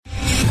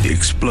the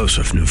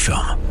explosive new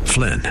film,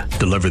 Flynn,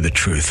 Deliver the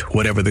Truth,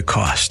 Whatever the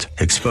Cost,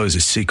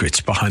 exposes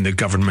secrets behind the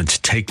government's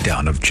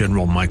takedown of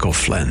General Michael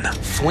Flynn.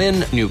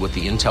 Flynn knew what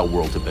the intel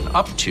world had been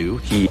up to.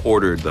 He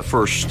ordered the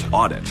first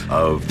audit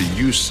of the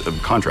use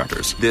of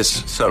contractors.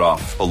 This set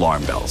off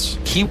alarm bells.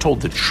 He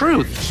told the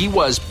truth. He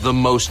was the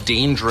most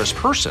dangerous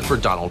person for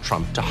Donald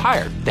Trump to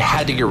hire. They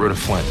had to get rid of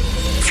Flynn.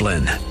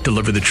 Flynn,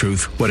 Deliver the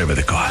Truth, Whatever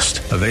the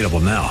Cost. Available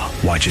now.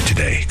 Watch it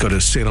today. Go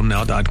to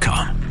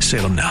salemnow.com.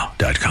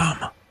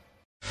 salemnow.com.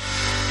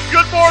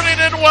 Good morning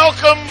and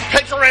welcome.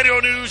 Patriot Radio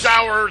News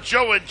Hour.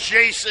 Joe and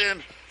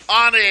Jason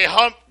on a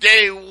Hump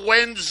Day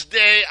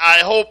Wednesday. I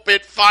hope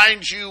it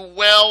finds you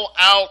well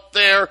out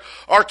there.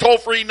 Our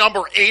toll-free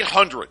number,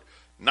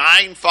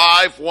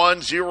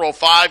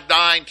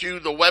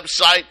 800-951-0592. The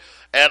website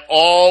at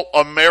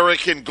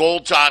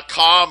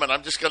allamericangold.com. And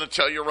I'm just going to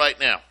tell you right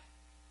now,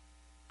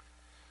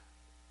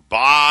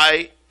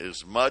 buy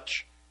as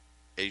much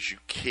as you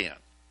can.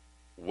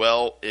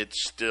 Well,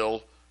 it's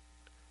still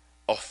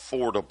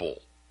affordable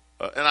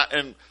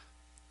and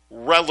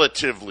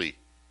relatively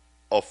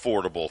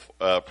affordable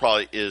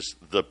probably is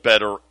the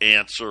better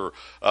answer.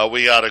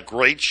 We got a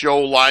great show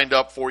lined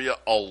up for you.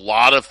 A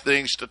lot of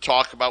things to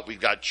talk about. We've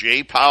got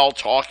Jay Powell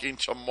talking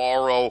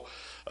tomorrow.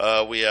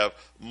 We have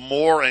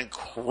more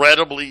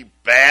incredibly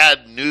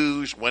bad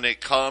news when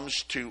it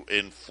comes to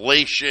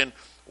inflation,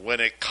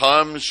 when it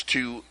comes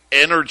to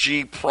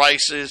energy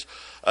prices.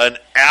 An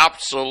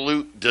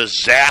absolute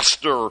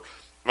disaster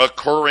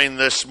occurring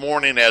this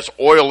morning as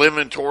oil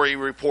inventory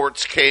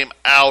reports came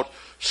out,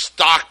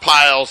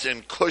 stockpiles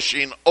in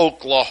Cushing,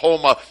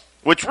 Oklahoma,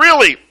 which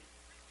really,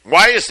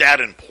 why is that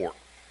important?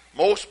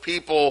 Most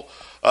people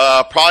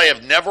probably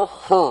have never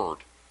heard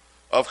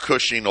of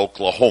Cushing,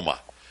 Oklahoma.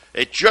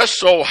 It just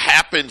so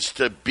happens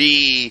to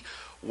be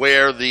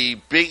where the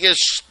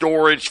biggest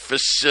storage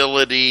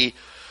facility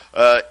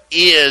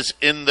is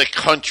in the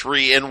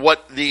country and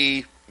what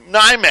the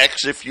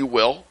NYMEX, if you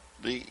will,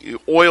 the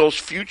oil's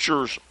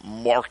futures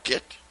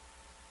market,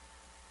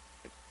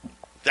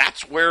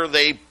 that's where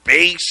they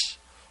base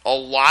a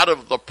lot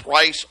of the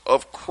price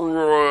of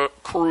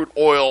crude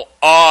oil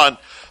on.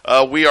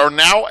 We are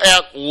now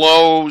at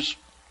lows.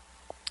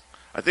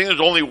 I think there's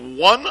only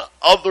one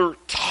other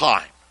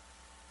time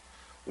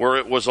where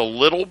it was a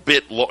little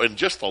bit low, and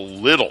just a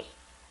little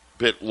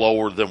bit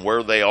lower than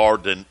where they are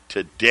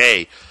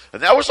today.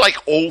 And that was like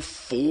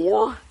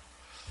 04.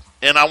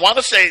 And I want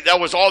to say that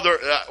was all there.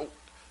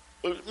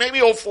 Maybe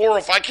 04,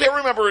 if I can't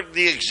remember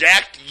the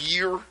exact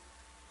year,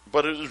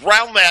 but it was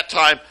around that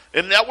time,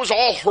 and that was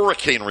all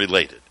hurricane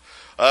related.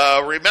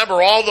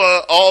 Remember, all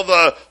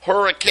the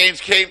hurricanes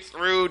came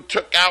through,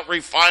 took out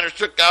refiners,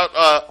 took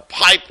out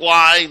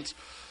pipelines,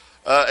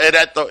 and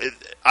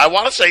I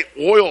want to say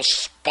oil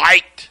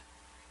spiked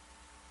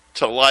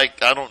to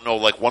like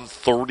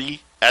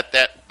 130 at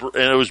that,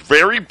 and it was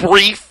very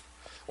brief,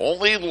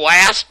 only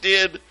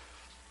lasted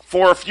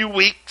for a few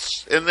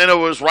weeks, and then it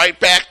was right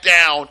back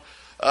down.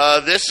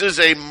 This is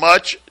a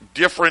much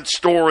different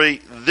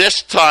story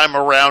this time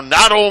around.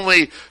 Not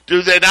only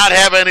do they not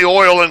have any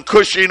oil in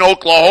Cushing,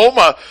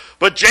 Oklahoma,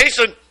 but,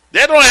 Jason,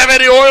 they don't have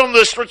any oil in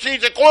the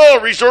Strategic Oil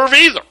Reserve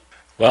either.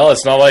 Well,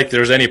 it's not like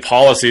there's any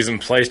policies in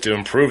place to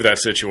improve that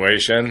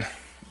situation.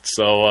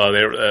 So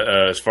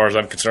as far as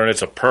I'm concerned,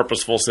 it's a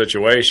purposeful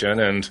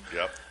situation, and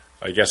yep.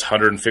 I guess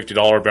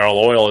 $150 barrel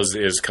oil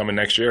is coming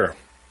next year,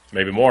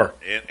 maybe more.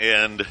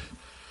 And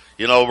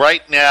you know,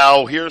 right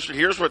now,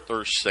 here's what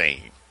they're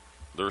saying.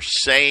 They're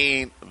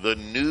saying the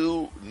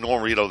new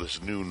normal,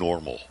 this new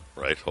normal,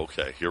 right?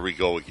 Okay, here we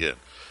go again.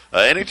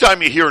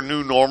 Anytime you hear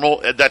new normal,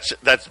 that's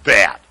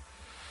bad.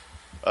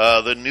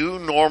 The new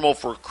normal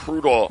for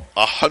crude oil,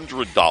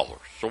 $100.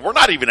 So we're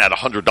not even at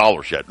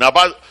 $100 yet. Now,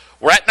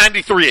 we're at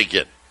 93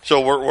 again. So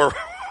we're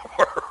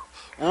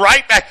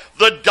right back.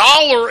 The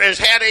dollar has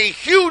had a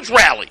huge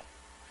rally.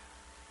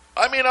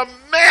 I mean, a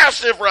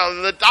massive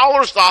rally. The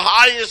dollar's the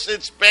highest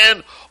it's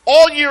been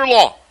all year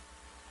long.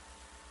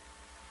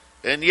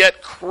 And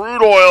yet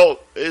crude oil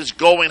is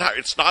going higher.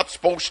 It's not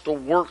supposed to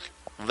work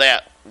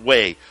that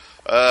way.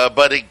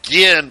 But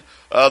again,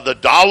 the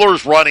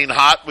dollar's running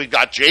hot. We've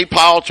got Jay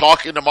Powell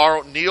talking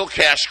tomorrow. Neil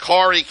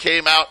Kashkari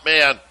came out.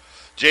 Man,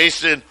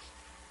 Jason,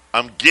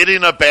 I'm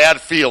getting a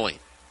bad feeling.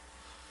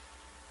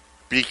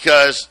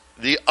 Because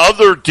the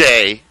other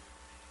day,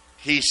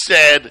 he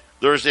said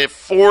there's a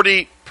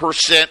 40%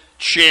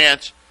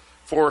 chance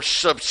for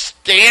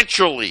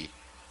substantially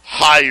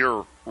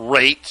higher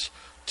rates.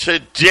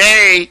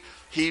 Today,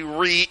 he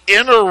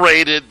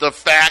reiterated the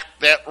fact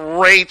that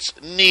rates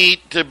need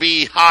to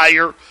be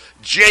higher.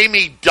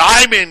 Jamie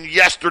Dimon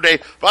yesterday,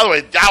 by the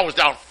way, Dow was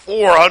down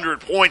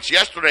 400 points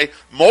yesterday,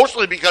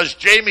 mostly because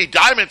Jamie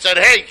Dimon said,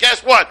 hey,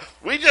 guess what?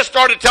 We just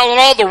started telling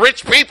all the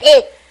rich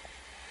people,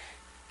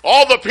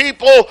 all the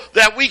people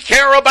that we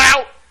care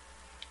about,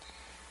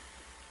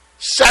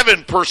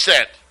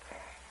 7%.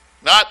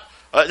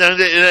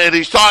 And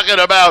he's talking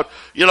about,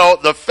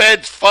 the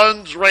Fed's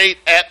funds rate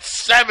at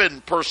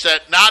 7%,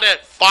 not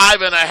at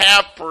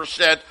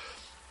 5.5%.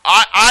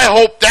 I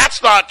hope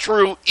that's not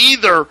true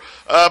either,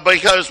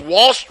 because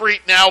Wall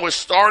Street now is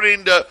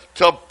starting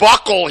to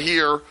buckle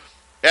here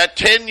at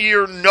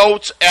 10-year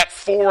notes at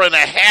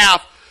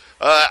 4.5.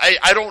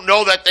 I don't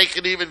know that they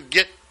could even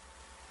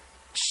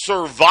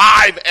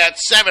survive at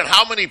 7.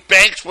 How many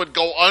banks would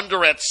go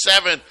under at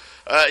 7,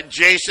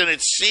 Jason?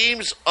 It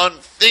seems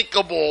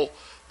unthinkable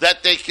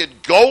that they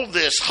could go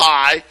this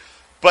high,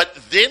 but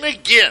then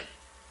again,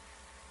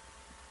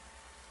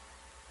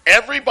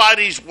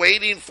 everybody's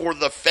waiting for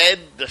the Fed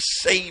to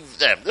save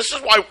them. This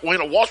is why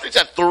Wall Street's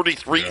at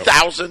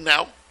 33,000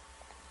 now,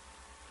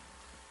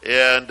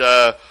 and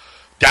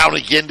down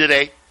again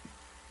today.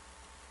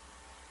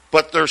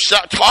 But they're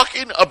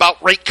talking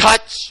about rate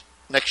cuts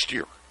next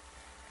year.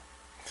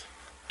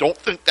 Don't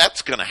think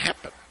that's going to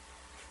happen.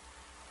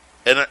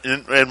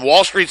 And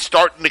Wall Street's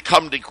starting to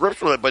come to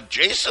grips with it. But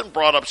Jason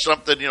brought up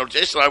something.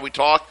 Jason and I, we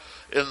talked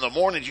in the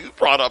morning. You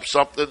brought up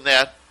something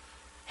that,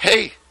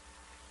 hey,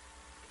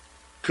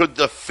 could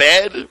the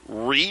Fed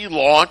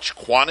relaunch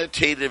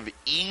quantitative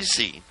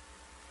easing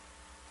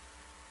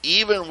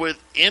even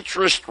with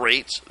interest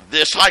rates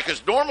this high?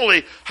 Because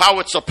normally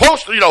how it's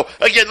supposed to,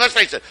 again, let's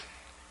face it,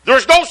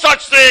 there's no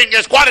such thing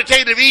as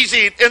quantitative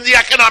easing in the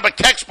economic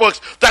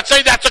textbooks that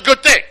say that's a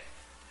good thing.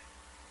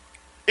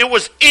 It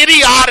was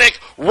idiotic,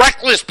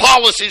 reckless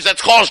policies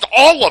that's caused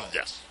all of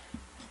this.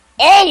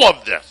 All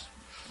of this.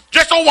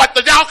 Just so what?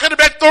 The Dow could have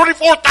been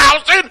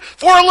 34,000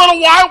 for a little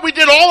while. We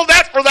did all of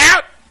that for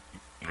that.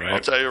 Right. I'll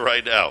tell you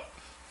right now.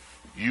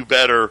 You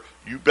better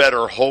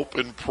hope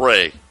and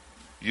pray.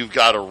 You've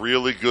got a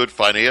really good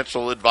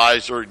financial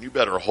advisor, and you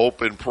better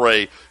hope and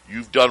pray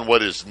you've done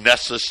what is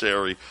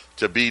necessary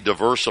to be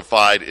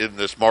diversified in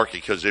this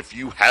market. Because if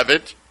you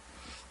haven't,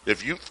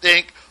 if you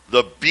think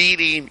the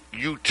beating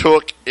you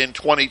took in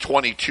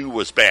 2022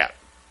 was bad,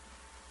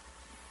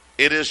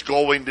 it is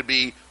going to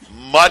be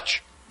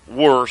much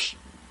worse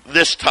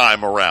this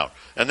time around.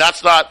 And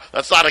that's not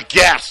a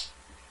guess.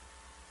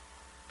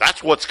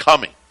 That's what's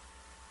coming.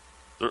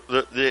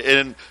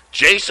 And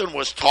Jason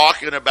was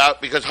talking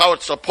about, because how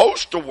it's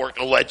supposed to work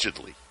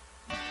allegedly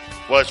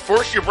was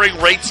first you bring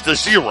rates to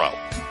zero,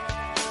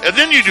 and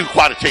then you do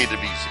quantitative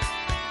easing.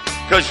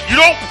 Because you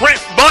don't print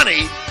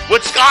money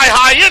with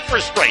sky-high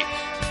interest rates.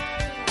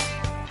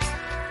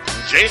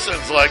 And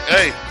Jason's like,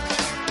 hey,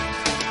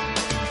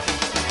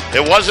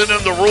 it wasn't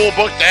in the rule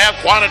book to have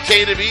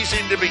quantitative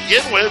easing to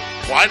begin with.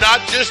 Why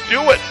not just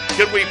do it?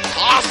 Can we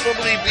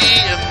possibly be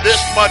in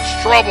this much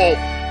trouble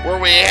where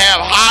we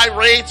have high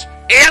rates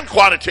and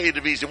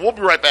quantitative easing? We'll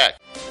be right back.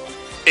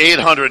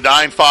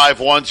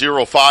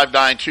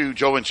 800-951-0592.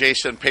 Joe and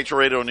Jason, Patriot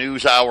Radio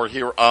News Hour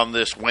here on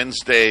this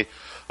Wednesday.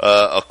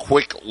 A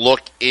quick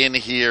look in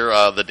here.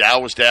 The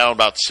Dow is down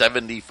about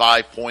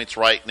 75 points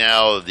right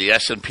now. The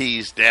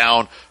S&P's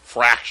down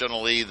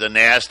fractionally. The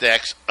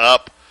NASDAQ's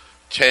up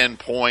 10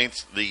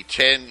 points. The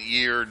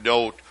 10-year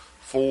note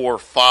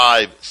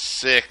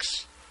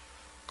 4.56.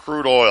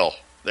 Crude oil,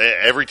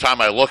 every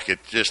time I look,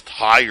 it's just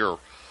higher,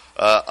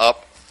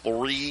 up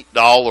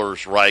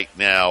 $3 right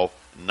now,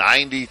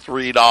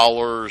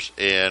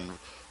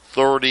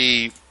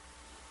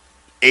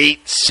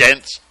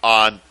 $93.38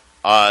 on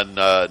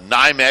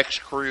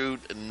NYMEX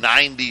crude,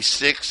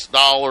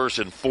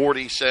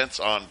 $96.40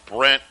 on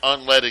Brent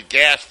unleaded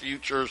gas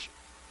futures,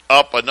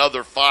 up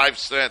another 5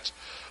 cents.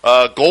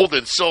 Gold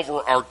and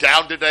silver are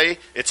down today.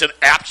 It's an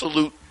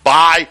absolute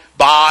buy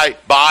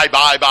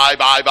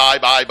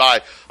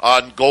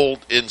on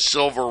gold and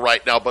silver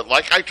right now. But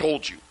like I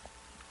told you,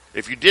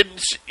 if you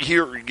didn't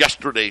hear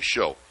yesterday's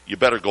show, you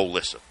better go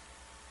listen.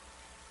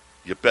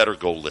 You better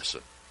go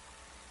listen.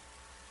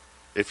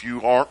 If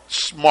you aren't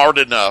smart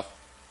enough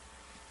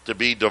to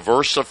be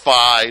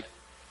diversified,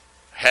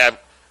 have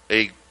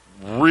a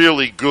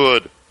really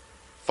good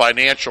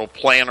financial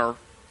planner,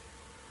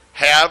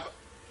 have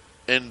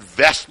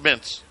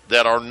investments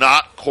that are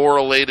not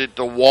correlated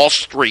to Wall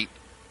Street,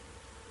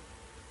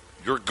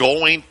 you're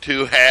going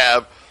to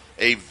have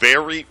a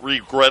very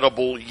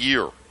regrettable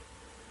year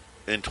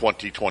in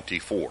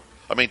 2024.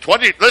 I mean,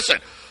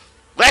 listen,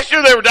 last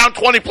year they were down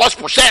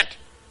 20+%,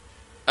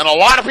 and a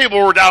lot of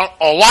people were down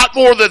a lot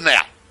more than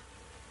that.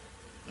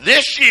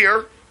 This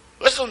year,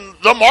 listen,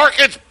 the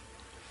market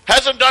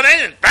hasn't done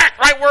anything. Back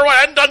right where it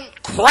hadn't done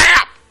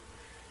crap.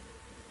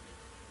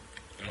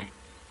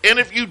 And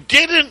if you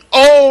didn't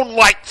own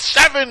like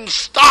 7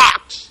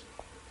 stocks,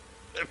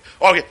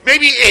 okay,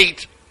 maybe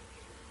 8,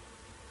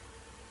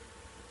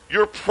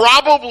 you're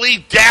probably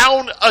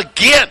down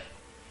again.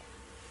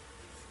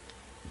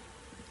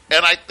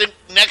 And I think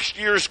next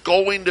year's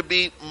going to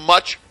be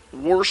much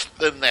worse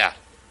than that.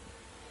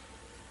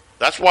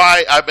 That's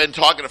why I've been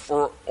talking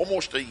for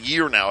almost a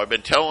year now. I've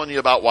been telling you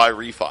about Y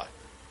Refi.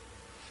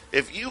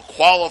 If you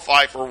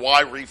qualify for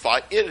Y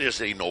Refi, it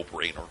is a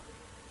no-brainer.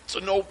 It's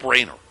a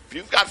no-brainer. If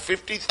you've got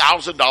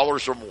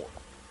 $50,000 or more,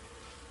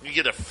 you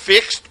get a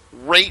fixed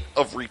rate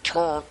of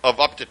return of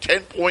up to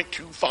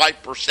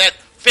 10.25%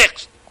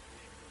 fixed.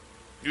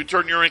 You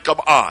turn your income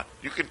on.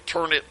 You can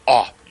turn it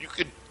off. You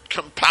can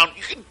compound.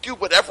 You can do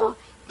whatever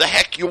the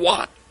heck you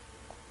want.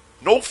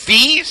 No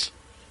fees.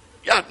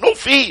 Yeah, no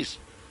fees.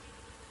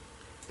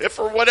 If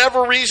for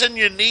whatever reason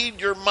you need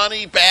your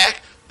money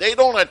back, they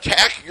don't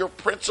attack your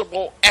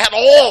principal at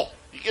all.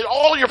 You get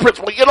all your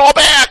principal. You get all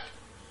back.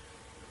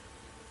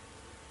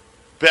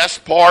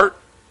 Best part,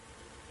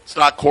 it's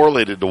not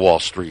correlated to Wall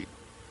Street.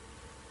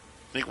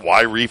 Think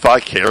why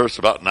refi cares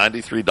about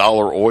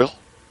 $93 oil?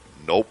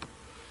 Nope.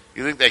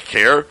 You think they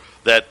care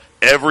that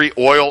every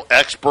oil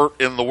expert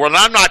in the world,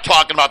 and I'm not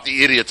talking about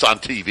the idiots on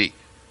TV,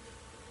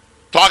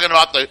 talking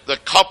about the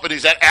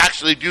companies that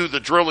actually do the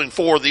drilling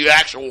for the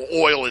actual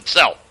oil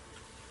itself,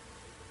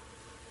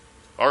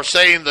 are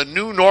saying the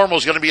new normal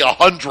is going to be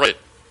 100.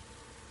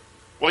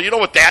 Well, you know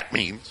what that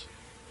means.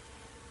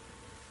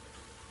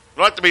 You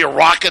don't have to be a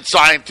rocket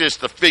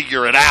scientist to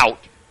figure it out.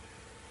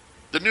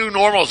 The new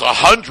normal is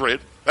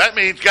 100. That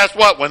means, guess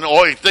what? When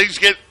things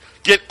get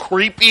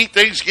creepy,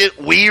 things get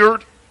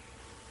weird,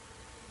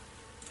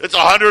 it's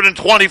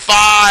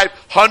 125,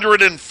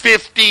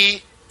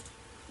 150.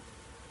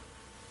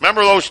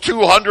 Remember those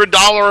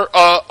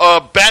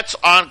 $200 bets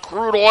on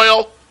crude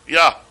oil?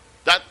 Yeah,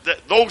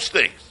 those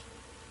things.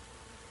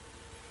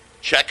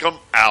 Check them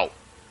out.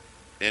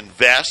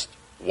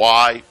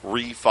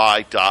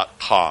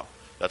 InvestYRefi.com.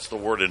 That's the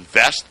word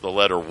invest, the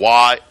letter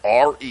Y,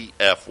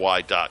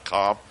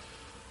 REFY.com.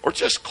 Or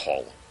just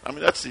call them. I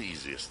mean, that's the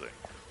easiest thing.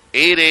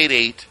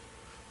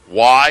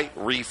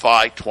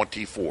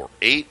 888-Y-REFI-24.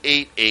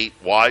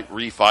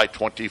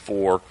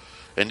 888-Y-REFI-24.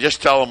 And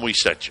just tell them we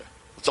sent you.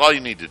 That's all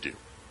you need to do.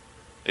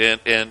 And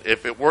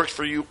if it works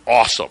for you,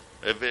 awesome.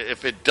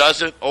 If it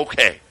doesn't,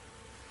 okay.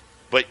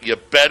 But you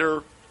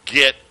better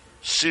get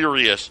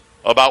serious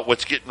about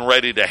what's getting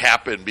ready to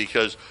happen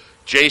because,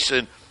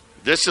 Jason,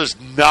 this is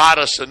not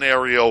a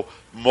scenario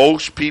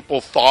most people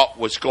thought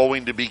was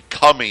going to be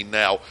coming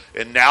now.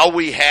 And now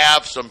we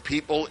have some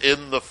people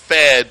in the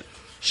Fed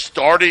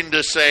starting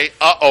to say,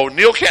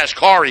 Neil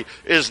Kashkari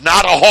is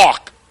not a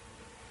hawk.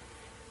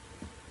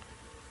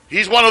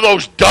 He's one of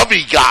those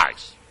dovey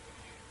guys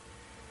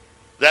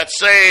that's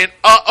saying,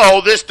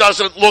 this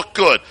doesn't look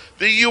good.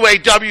 The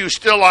UAW is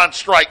still on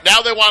strike. Now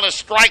they want to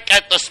strike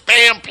at the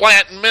spam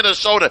plant in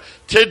Minnesota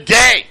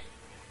today.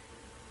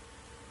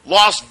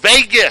 Las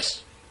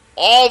Vegas,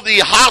 all the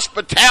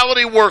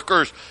hospitality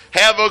workers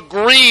have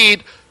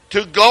agreed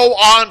to go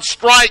on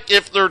strike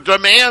if their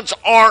demands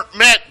aren't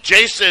met.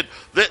 Jason,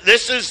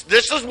 this is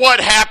what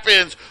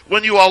happens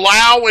when you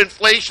allow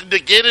inflation to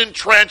get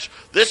entrenched.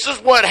 This is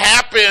what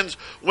happens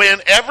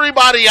when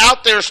everybody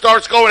out there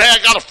starts going, hey, I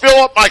got to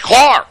fill up my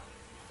car.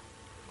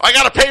 I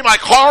got to pay my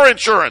car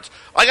insurance.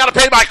 I got to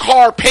pay my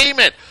car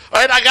payment.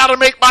 Right? I got to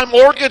make my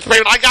mortgage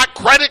payment. I got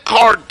credit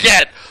card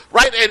debt.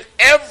 Right? And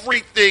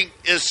everything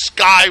is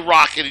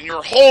skyrocketing.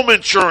 Your home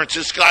insurance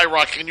is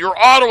skyrocketing. Your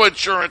auto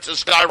insurance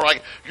is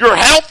skyrocketing. Your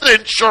health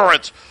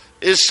insurance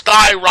is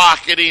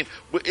skyrocketing.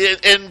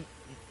 And,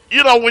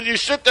 when you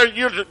sit there,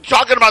 you're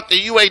talking about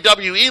the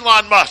UAW,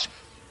 Elon Musk.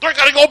 They're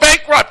going to go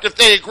bankrupt if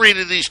they agree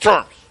to these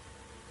terms.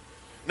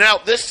 Now,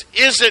 this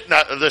isn't,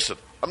 listen,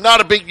 I'm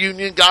not a big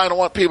union guy. I don't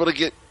want people to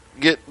get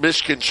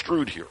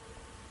misconstrued here.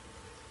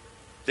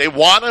 They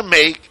want to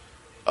make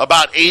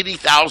about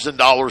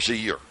 $80,000 a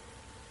year.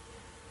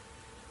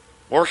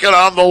 Working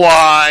on the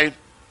line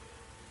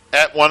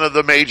at one of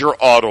the major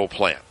auto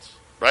plants,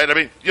 right? I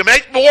mean, you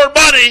make more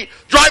money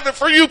driving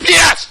for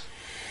UPS,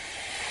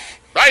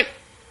 right?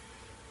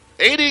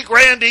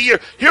 $80,000 a year.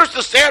 Here's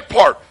the sad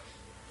part.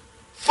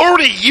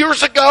 30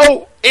 years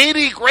ago,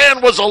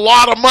 $80,000 was a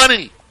lot of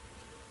money.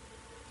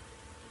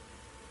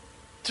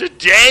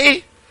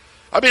 Today,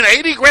 I mean,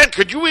 $80,000,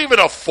 could you even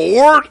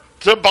afford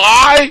to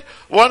buy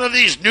one of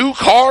these new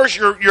cars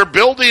you're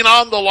building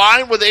on the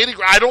line with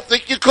 $80,000? I don't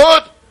think you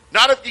could.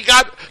 Not if you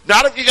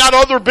got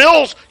other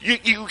bills.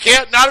 You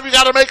can't. Not if you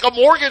got to make a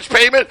mortgage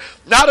payment.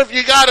 Not if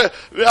you got to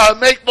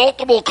make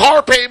multiple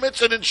car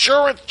payments and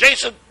insurance.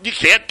 Jason, you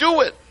can't do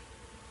it.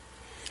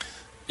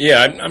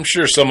 Yeah, I'm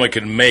sure someone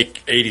could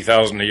make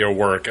 $80,000 a year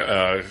work,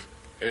 and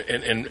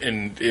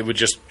it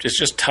would it's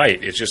just tight.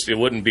 It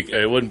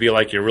wouldn't be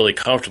like you're really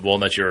comfortable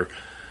and that you're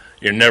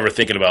never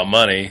thinking about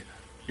money.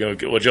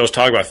 What Joe was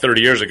talking about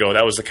 30 years ago,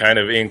 that was the kind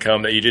of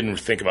income that you didn't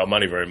think about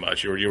money very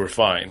much. You were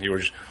fine. You were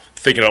just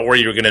thinking about where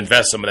you were going to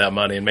invest some of that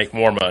money and make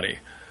more money.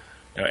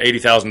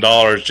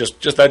 $80,000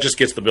 just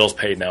gets the bills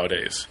paid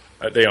nowadays.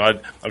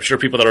 I'm sure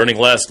people that are earning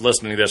less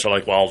listening to this are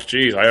like, well,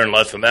 geez, I earn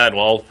less than that.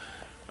 Well,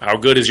 how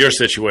good is your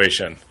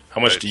situation? How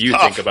much do you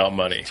think about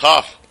money?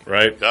 Tough,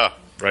 right? Yeah,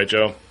 right,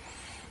 Joe.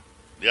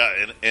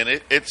 Yeah,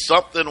 and it's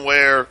something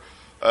where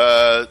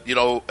as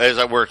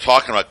we're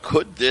talking about,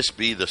 could this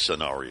be the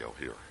scenario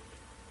here?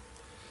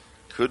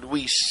 Could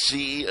we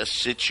see a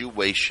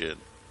situation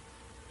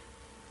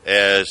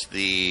as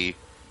the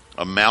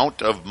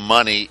amount of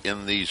money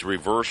in these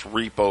reverse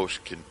repos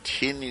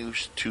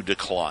continues to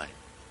decline,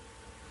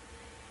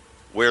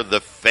 where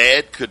the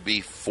Fed could be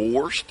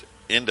forced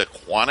into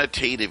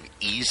quantitative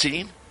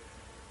easing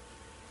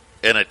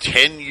and a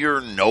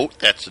 10-year note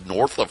that's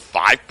north of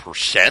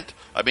 5%?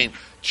 I mean,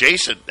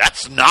 Jason,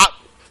 that's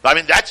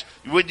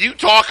when you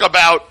talk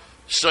about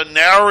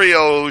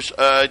scenarios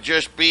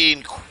just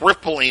being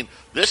crippling.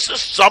 This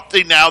is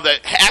something now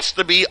that has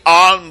to be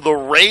on the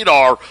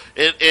radar.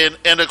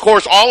 And of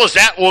course, all of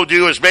that will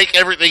do is make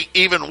everything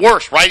even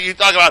worse, right? You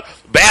talk about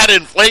bad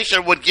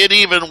inflation would get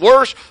even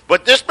worse,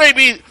 but this may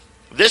be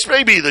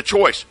the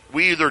choice.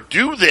 We either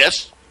do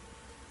this,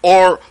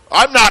 or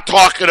I'm not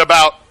talking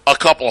about a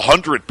couple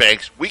hundred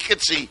banks. We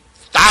could see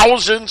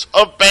thousands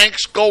of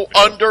banks go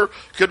under.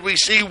 Could we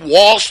see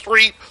Wall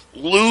Street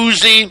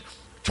losing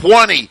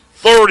 20,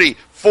 30,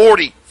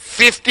 40,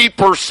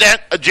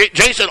 50%?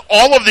 Jason,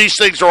 all of these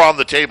things are on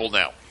the table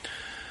now.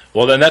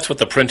 Well, then that's what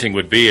the printing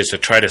would be, is to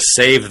try to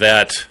save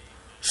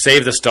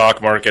the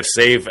stock market,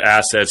 save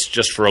assets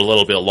just for a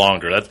little bit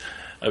longer.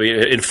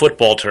 In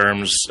football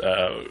terms,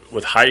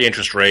 with high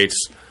interest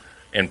rates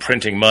and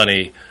printing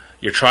money,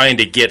 you're trying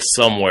to get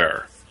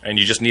somewhere, and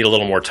you just need a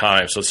little more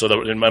time.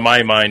 In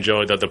my mind,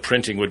 Joe, that the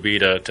printing would be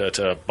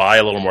to buy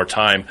a little more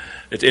time.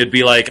 It'd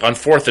be like on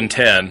 4th and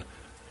 10,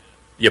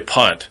 you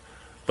punt.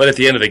 But at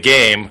the end of the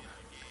game,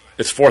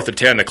 it's 4th and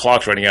 10, the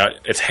clock's running out,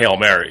 it's Hail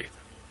Mary,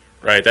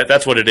 right?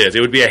 That's what it is.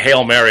 It would be a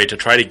Hail Mary to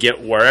try to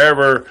get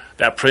wherever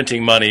that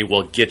printing money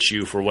will get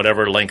you for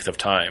whatever length of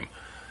time.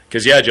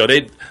 Because, yeah, Joe,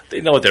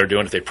 they know what they're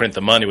doing if they print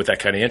the money with that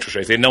kind of interest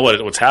rates. They know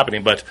what's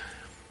happening, but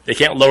they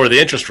can't lower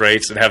the interest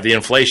rates and have the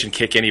inflation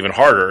kick in even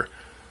harder.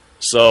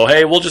 So,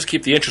 hey, we'll just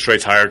keep the interest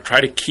rates higher, try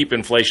to keep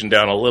inflation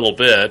down a little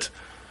bit,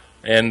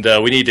 and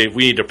we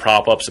need to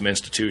prop up some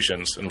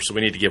institutions, and so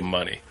we need to give them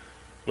money,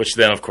 which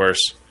then, of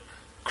course,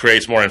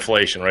 creates more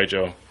inflation, right,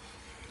 Joe?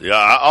 Yeah,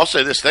 I'll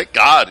say this. Thank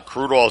God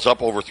crude oil is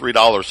up over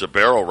 $3 a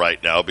barrel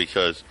right now,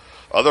 because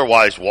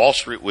otherwise Wall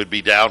Street would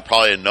be down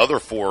probably another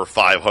 400 or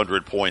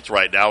 500 points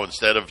right now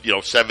instead of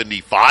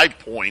 75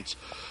 points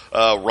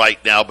right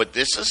now. But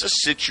this is a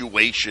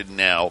situation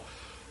now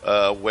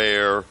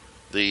where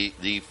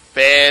the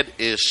Fed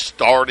is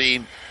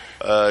starting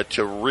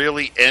to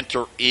really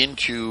enter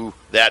into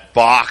that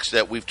box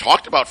that we've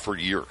talked about for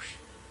years.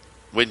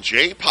 When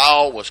Jay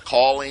Powell was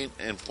calling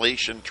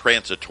inflation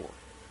transitory,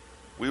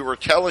 we were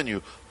telling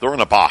you they're in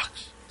a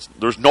box.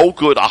 There's no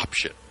good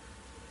option.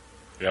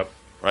 Yep.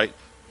 Right?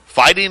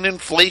 Fighting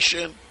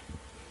inflation,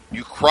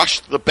 you crush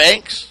the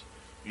banks,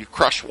 you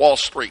crush Wall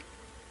Street.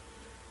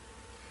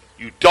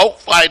 You don't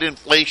fight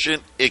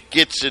inflation, it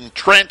gets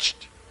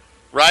entrenched,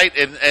 right?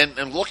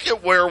 And look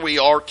at where we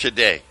are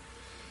today.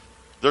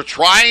 They're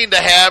trying to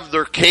have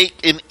their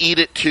cake and eat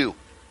it too.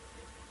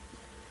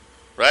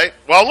 Right?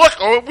 Well, look,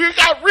 we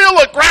got real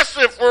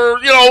aggressive for,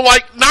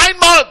 9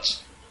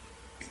 months.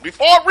 We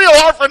fought real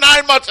hard for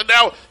 9 months, and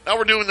now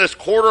we're doing this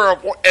quarter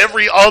of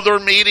every other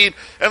meeting.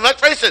 And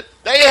let's face it,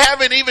 they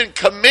haven't even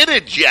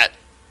committed yet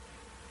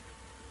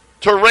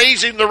to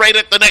raising the rate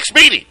at the next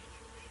meeting.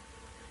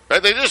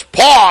 Right? They just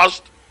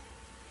paused.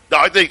 Now,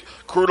 I think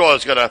crude oil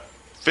is going to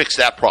fix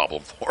that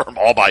problem for them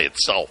all by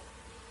itself.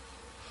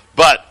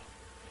 But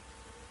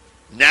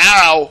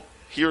now,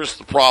 here's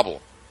the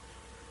problem.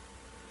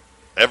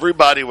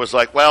 Everybody was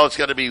like, well, it's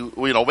going to be,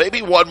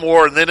 maybe one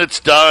more and then it's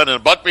done. And a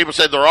bunch of people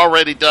said they're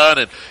already done.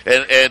 And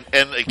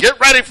get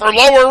ready for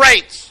lower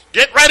rates.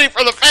 Get ready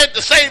for the Fed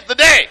to save the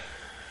day.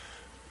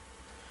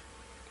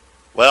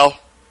 Well,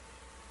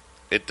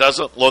 it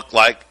doesn't look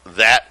like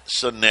that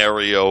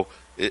scenario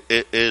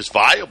is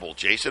viable,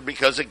 Jason,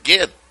 because,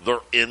 again, they're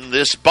in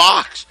this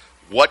box.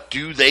 What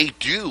do they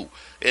do?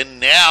 And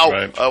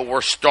now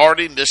we're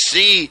starting to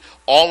see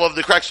all of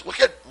the cracks. Look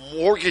at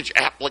mortgage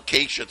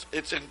applications.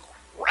 It's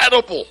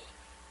incredible.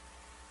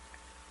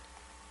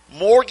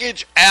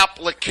 Mortgage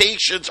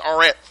applications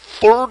are at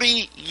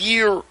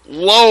 30-year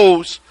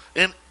lows,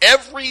 and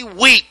every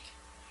week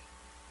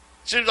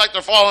seems like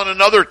they're falling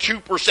another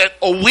 2%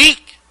 a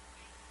week.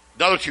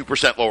 Another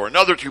 2% lower,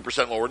 another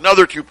 2% lower,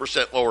 another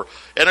 2% lower.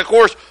 And, of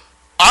course,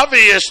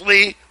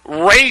 obviously,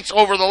 rates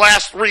over the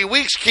last 3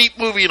 weeks keep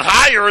moving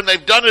higher, and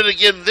they've done it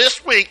again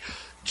this week.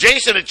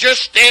 Jason, it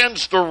just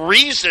stands to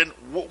reason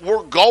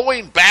we're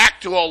going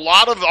back to a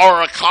lot of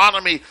our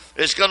economy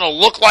is going to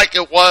look like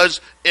it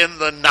was in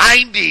the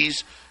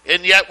 90s,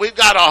 and yet we've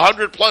got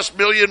 100+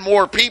 million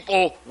more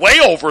people, way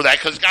over that,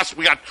 because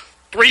we got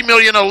 3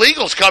 million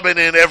illegals coming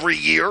in every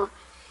year.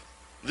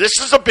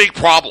 This is a big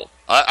problem.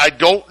 I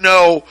don't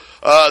know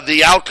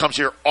the outcomes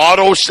here.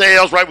 Auto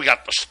sales, right? We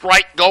got the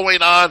strike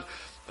going on.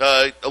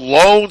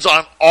 Loans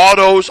on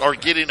autos are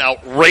getting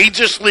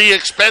outrageously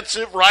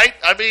expensive, right?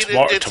 I mean,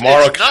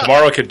 tomorrow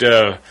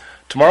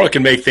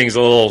can make things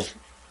a little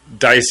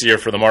dicier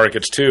for the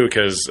markets too.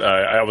 Because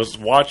I was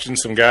watching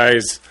some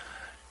guys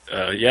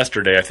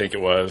yesterday, I think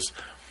it was.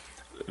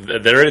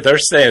 They're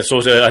saying so.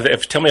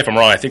 Tell me if I'm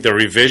wrong. I think the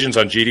revisions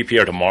on GDP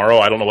are tomorrow.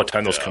 I don't know what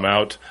time those come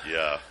out.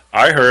 Yeah,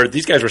 I heard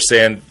these guys were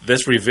saying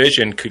this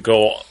revision could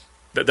go.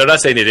 They're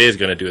not saying it is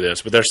going to do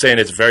this, but they're saying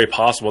it's very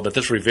possible that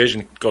this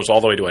revision goes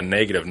all the way to a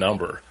negative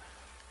number.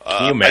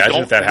 Can you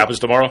imagine if that happens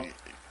tomorrow?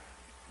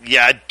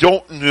 Yeah, I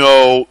don't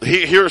know.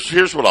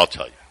 Here's what I'll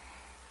tell you.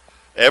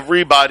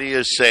 Everybody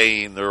is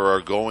saying there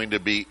are going to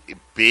be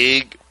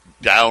big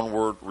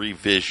downward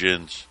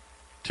revisions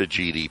to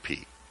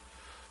GDP.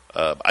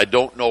 I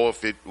don't know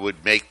if it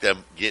would make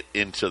them get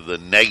into the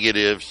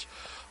negatives,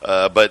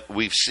 but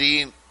we've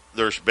seen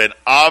there's been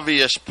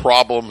obvious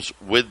problems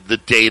with the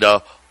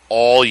data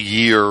all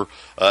year.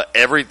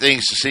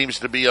 Everything seems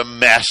to be a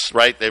mess,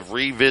 right? They've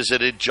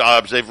revisited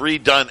jobs. They've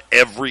redone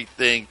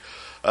everything.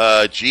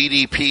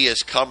 GDP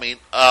is coming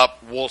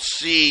up. We'll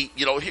see.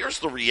 Here's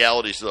the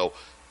realities, though.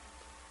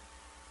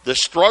 The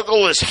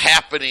struggle is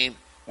happening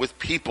with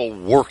people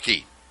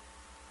working.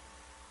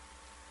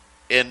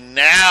 And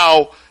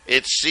now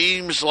it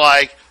seems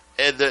like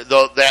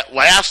that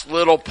last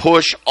little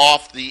push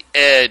off the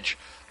edge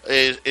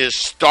is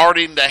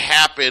starting to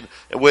happen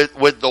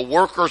with the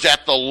workers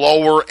at the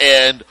lower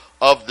end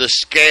of the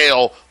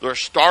scale. They're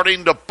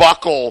starting to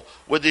buckle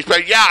with these.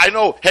 Yeah, I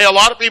know. Hey, a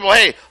lot of people,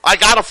 I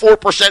got a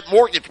 4%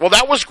 mortgage. Well,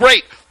 that was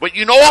great. But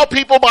you know how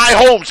people buy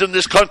homes in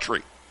this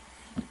country?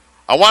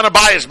 I want to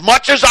buy as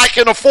much as I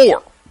can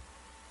afford.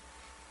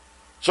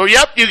 So,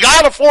 yep, you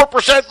got a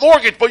 4%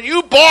 mortgage, but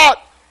you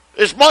bought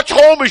as much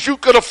home as you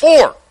could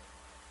afford.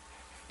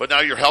 But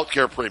now your health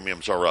care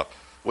premiums are up.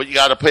 What you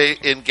got to pay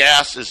in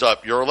gas is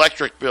up. Your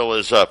electric bill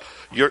is up.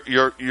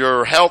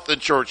 Your health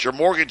insurance, your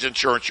mortgage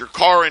insurance, your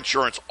car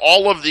insurance,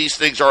 all of these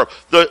things are up.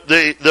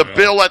 The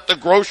bill at the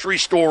grocery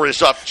store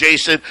is up,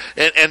 Jason.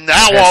 And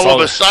now all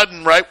of a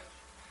sudden, right?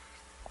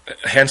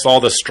 Hence all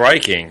the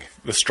striking.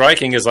 The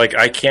striking is like,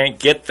 I can't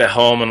get the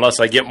home unless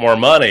I get more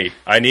money.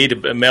 I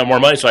need more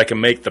money so I can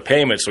make the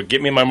payment. So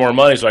get me my more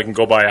money so I can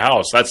go buy a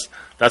house. That's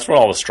where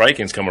all the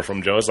striking's coming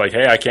from, Joe. It's like,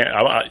 hey, I can't.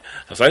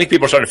 So I think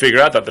people are starting to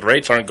figure out that the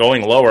rates aren't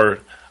going lower.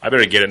 I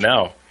better get it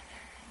now.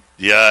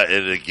 Yeah,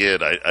 and again,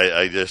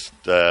 I just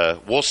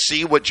we'll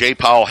see what Jay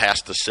Powell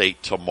has to say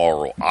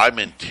tomorrow. I'm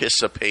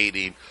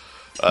anticipating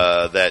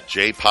that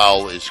Jay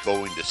Powell is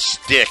going to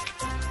stick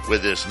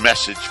with his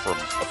message from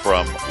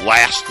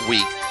last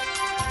week.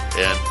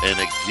 And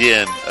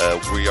again,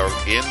 we are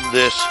in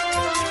this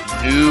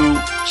new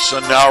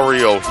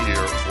scenario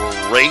here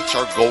where rates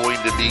are going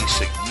to be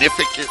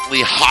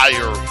significantly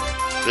higher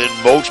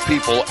than most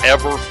people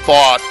ever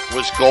thought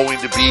was going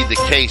to be the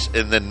case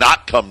and then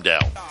not come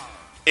down.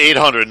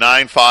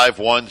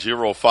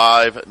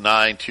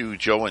 800-951-0592.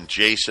 Joe and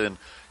Jason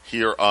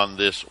here on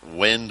this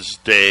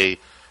Wednesday.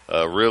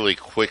 Really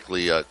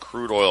quickly,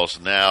 crude oil is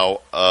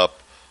now up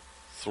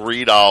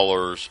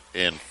 $3.45,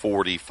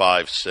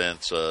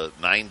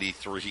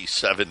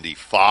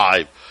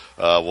 93.75.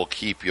 We'll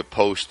keep you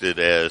posted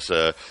as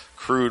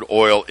crude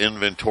oil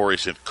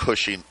inventories in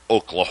Cushing,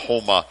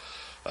 Oklahoma,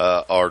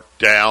 are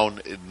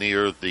down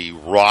near the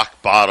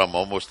rock bottom,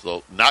 almost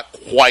not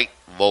quite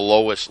the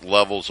lowest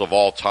levels of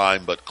all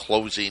time, but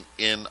closing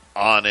in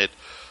on it.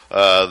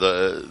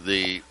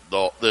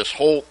 This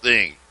whole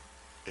thing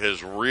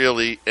has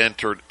really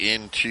entered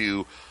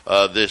into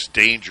this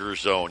danger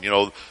zone.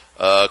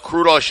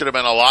 Crude oil should have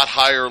been a lot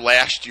higher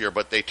last year,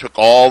 but they took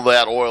all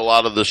that oil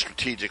out of the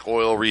strategic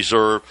oil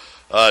reserve.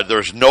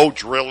 There's no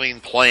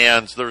drilling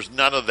plans. There's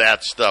none of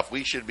that stuff.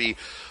 We should be,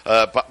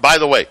 by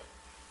the way,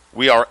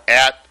 we are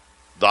at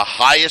the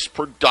highest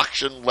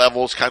production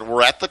levels.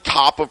 We're at the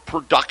top of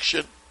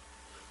production,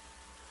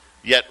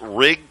 yet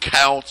rig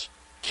counts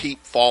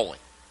keep falling.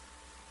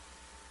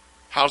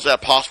 How's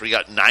that possible? You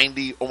got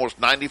almost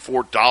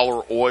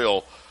 $94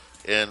 oil,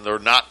 and they're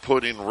not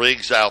putting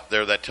rigs out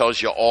there. That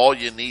tells you all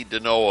you need to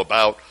know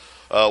about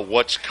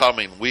what's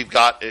coming. We've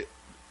got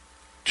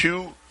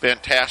two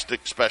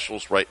fantastic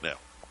specials right now.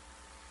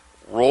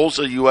 Rolls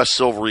of U.S.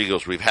 Silver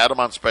Eagles. We've had them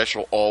on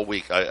special all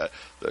week.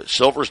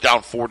 Silver's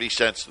down 40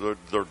 cents.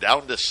 They're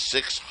down to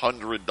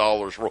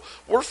 $600 a roll.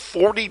 We're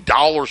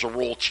 $40 a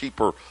roll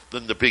cheaper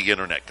than the big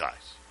internet guys.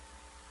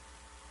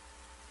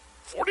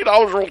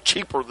 $40 a roll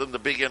cheaper than the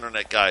big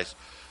internet guys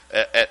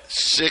at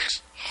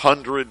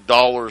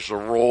 $600 a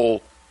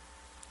roll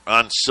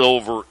on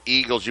Silver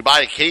Eagles. You buy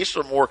a case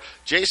or more.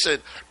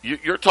 Jason,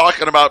 you're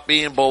talking about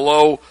being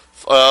below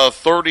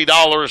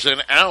 $30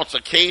 an ounce.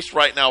 A case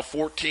right now,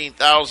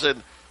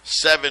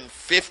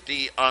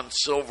 $14,750 on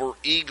Silver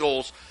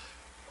Eagles.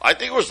 I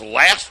think it was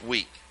last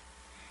week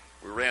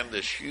we ran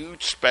this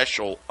huge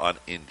special on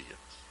Indians.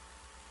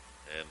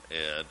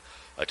 And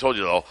I told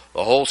you, though,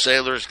 the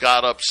wholesalers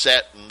got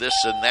upset and this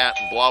and that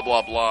and blah,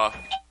 blah, blah.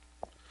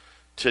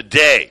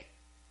 Today,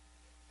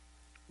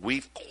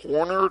 we've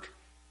cornered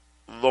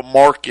the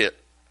market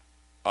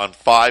on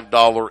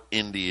 $5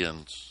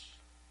 Indians.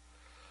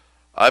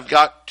 I've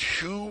got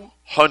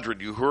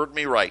 200, you heard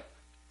me right,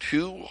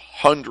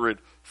 200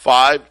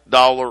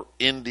 $5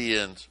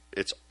 Indians.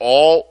 It's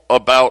all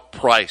about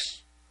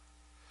price.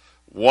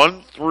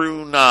 1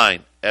 through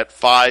 9 at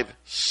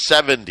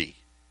 $5.70.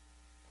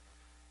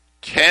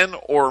 10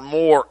 or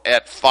more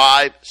at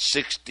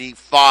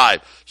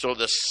 $5.65. So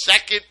the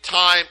second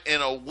time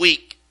in a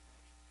week,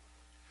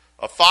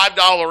 a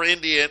 $5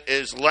 Indian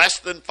is less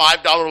than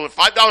 $5.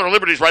 $5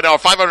 Liberties right now are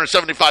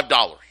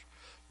 $575.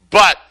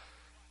 But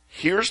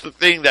here's the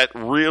thing that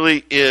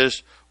really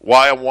is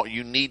why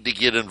you need to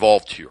get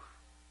involved here.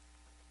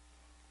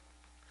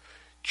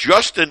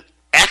 Just an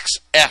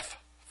XF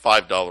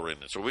 $5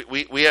 Indians. So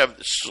we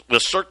have the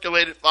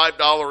circulated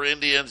 $5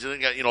 Indians, and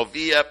then got,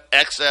 VF,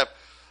 XF,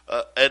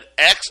 an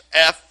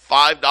XF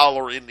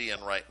 $5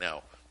 Indian right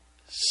now,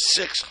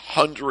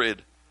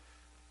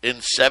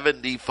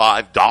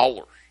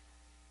 $675.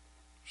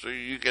 So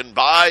you can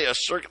buy a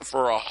circuit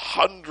for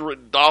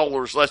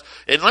 $100 less.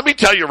 And let me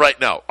tell you right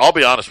now, I'll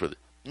be honest with you,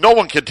 no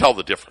one can tell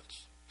the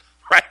difference.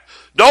 Right?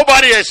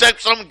 Nobody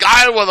except some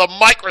guy with a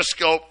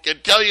microscope can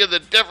tell you the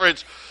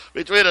difference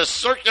between a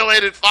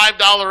circulated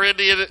 $5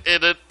 Indian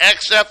and an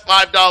XF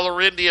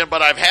 $5 Indian,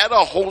 but I've had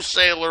a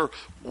wholesaler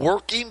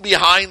working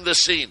behind the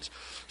scenes.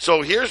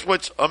 So here's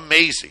what's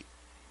amazing.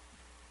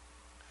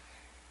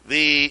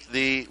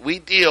 We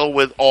deal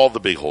with all the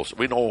big wholesalers.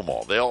 We know them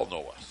all. They all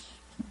know us.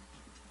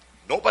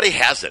 Nobody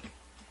has it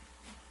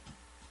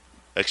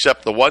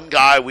except the one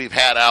guy we've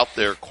had out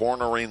there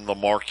cornering the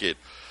market.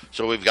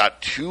 So we've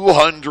got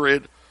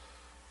 200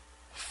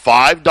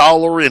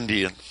 $5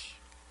 Indians.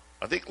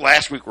 I think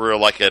last week we were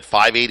like at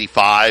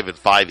 $5.85 and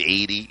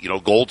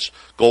 $5.80.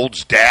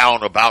 Gold's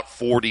down about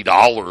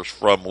 $40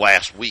 from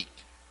last week.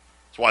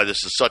 That's why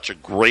this is such a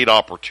great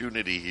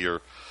opportunity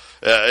here.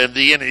 And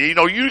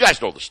you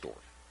guys know the story.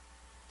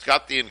 It's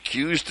got the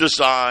infused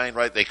design,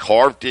 right? They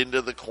carved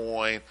into the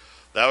coin.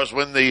 That was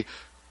when the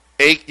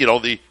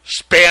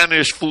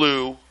Spanish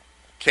flu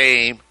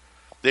came.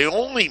 They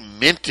only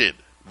minted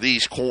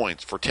these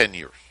coins for 10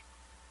 years.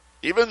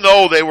 Even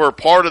though they were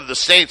part of the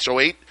States, so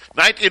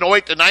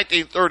 1908 to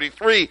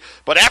 1933,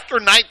 but after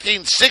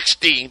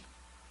 1916,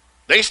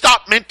 they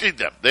stopped minting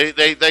them. They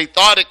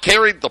thought it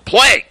carried the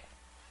plague.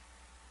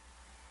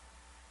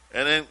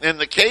 And in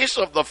the case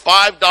of the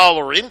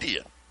 $5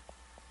 Indian,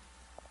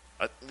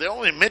 they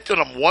only minted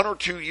them 1 or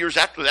 2 years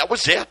after that.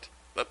 Was it.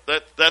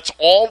 That's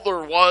all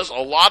there was. A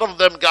lot of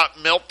them got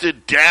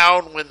melted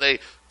down when they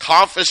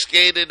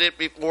confiscated it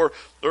before.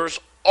 There's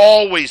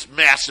always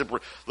massive.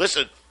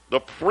 Listen, the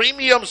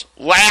premiums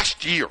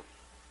last year,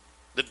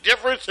 the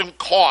difference in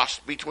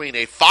cost between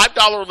a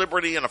 $5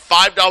 Liberty and a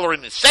 $5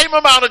 in the same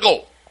amount of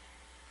gold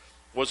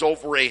was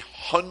over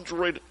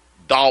 $100.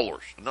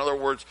 In other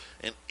words,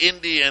 an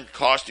Indian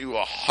cost you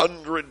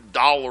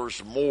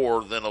 $100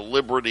 more than a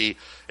Liberty,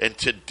 and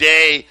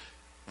today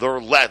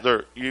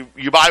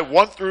you buy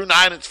 1 through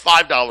 9, it's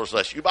 $5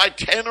 less. You buy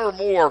 10 or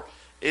more,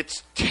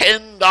 it's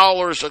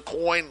 $10 a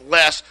coin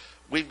less.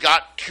 We've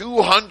got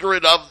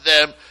 200 of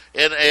them,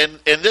 and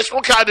this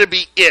will kind of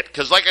be it,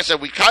 because like I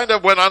said, we kind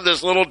of went on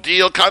this little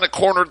deal, kind of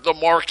cornered the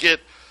market.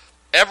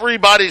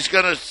 Everybody's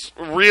going to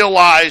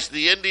realize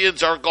the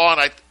Indians are gone.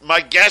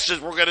 My guess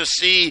is we're going to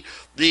see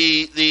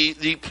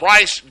the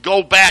price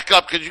go back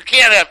up, because you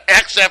can't have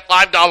XF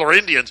 $5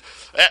 Indians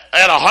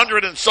at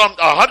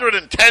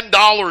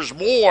 $110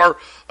 more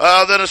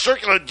than a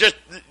circular.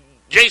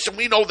 Jason,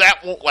 we know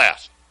that won't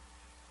last.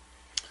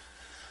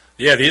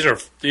 Yeah, these are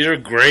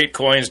great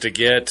coins to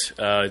get.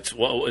 It's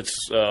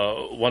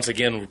once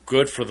again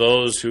good for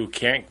those who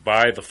can't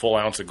buy the full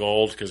ounce of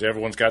gold, because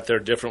everyone's got their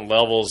different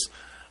levels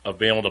of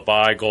being able to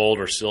buy gold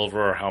or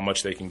silver or how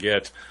much they can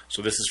get.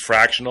 So this is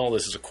fractional.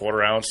 This is a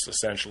quarter ounce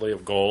essentially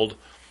of gold,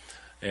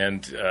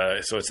 and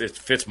so it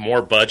fits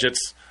more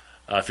budgets.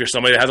 If you're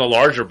somebody that has a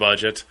larger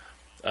budget,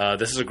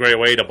 this is a great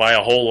way to buy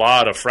a whole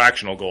lot of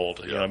fractional gold.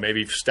 You know,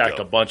 maybe you've stacked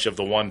a bunch of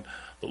the 1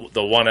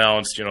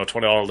 ounce,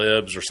 $20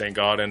 libs or St.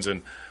 Gaudens,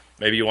 and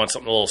maybe you want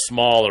something a little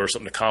smaller or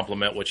something to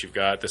complement what you've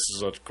got. This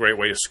is a great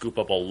way to scoop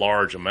up a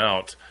large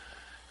amount.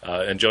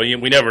 And Joe,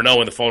 we never know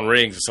when the phone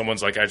rings and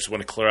someone's like, I just want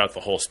to clear out the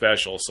whole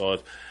special. So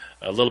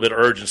a little bit of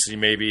urgency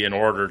maybe in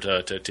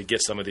order to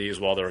get some of these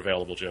while they're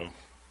available, Joe.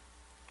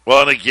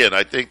 Well, and again,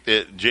 I think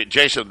that,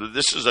 Jason,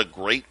 this is a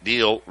great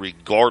deal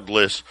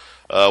regardless.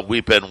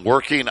 We've been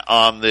working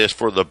on this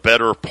for the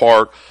better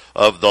part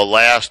of the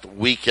last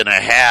week and a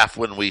half.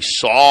 When we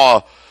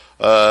saw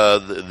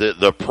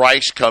the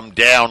price come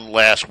down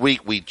last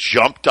week, we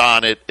jumped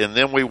on it, and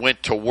then we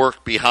went to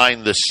work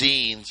behind the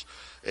scenes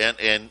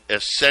and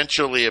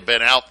essentially have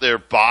been out there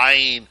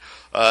buying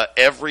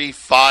every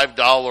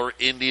 $5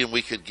 Indian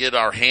we could get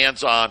our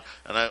hands on.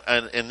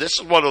 And this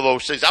is one of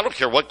those things, I don't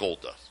care what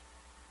gold does.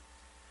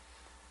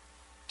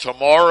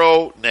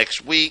 Tomorrow,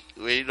 next week,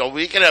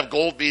 we can have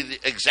gold be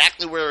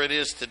exactly where it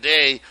is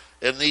today,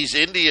 and these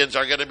Indians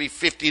are going to be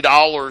 $50,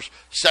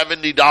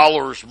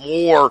 $70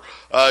 more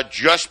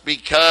just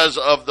because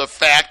of the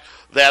fact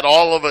that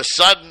all of a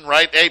sudden,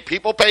 right, hey,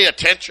 people pay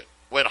attention.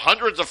 When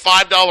hundreds of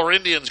 $5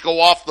 Indians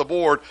go off the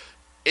board,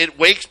 it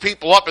wakes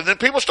people up, and then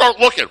people start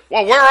looking.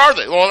 Well, where are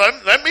they? Well,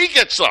 let me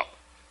get some.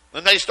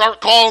 Then they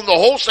start calling the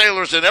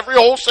wholesalers, and every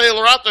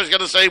wholesaler out there is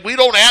going to say, we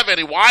don't have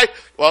any. Why?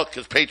 Well,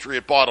 because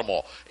Patriot bought them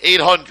all.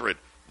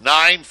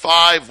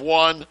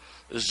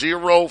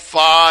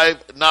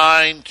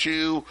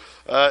 800-951-0592.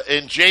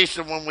 And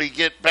Jason, when we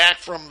get back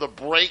from the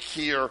break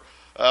here,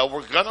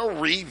 we're going to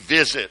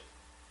revisit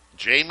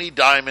Jamie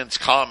Dimon's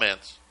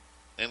comments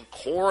and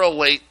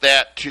correlate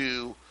that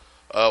to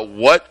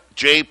what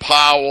Jay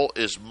Powell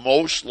is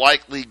most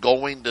likely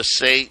going to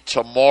say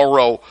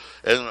tomorrow,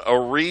 and a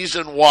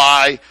reason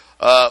why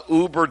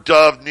Uber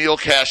Dove Neil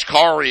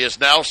Kashkari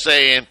is now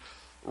saying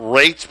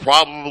rates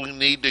probably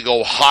need to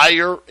go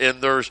higher,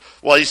 and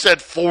he said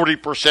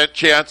 40%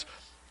 chance.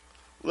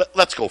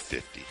 Let's go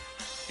 50.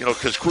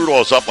 Because crude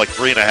oil is up like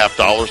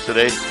 $3.50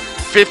 today.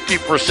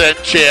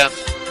 50%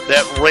 chance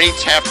that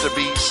rates have to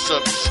be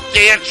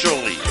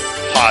substantially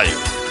higher.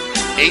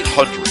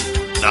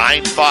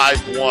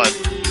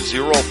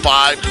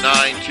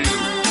 800-951-0592.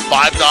 $5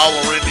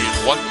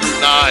 Indian, 1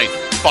 through 9,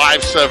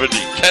 570.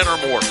 10 or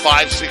more,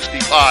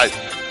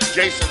 565.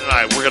 Jason and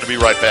I, we're going to be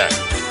right back.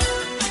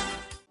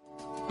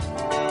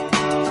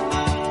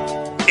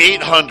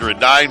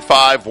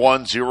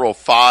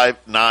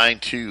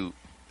 800-951-0592.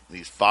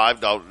 These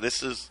 $5,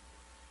 this is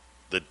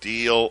the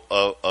deal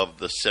of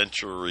the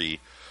century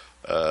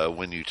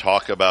when you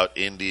talk about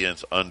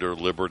Indians under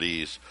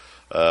liberties.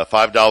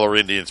 $5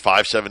 Indians,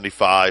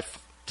 $5.75,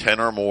 10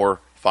 or more,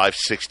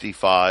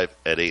 $5.65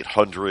 at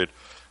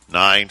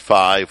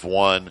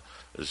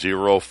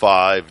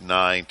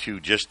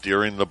 800-951-0592. Just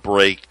during the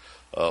break,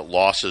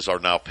 losses are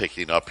now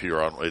picking up here.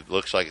 It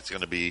looks like it's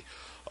going to be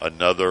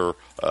another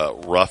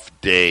rough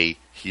day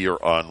here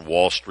on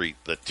Wall Street.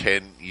 The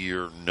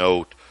 10-year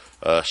note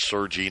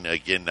surging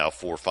again now,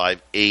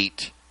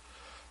 458.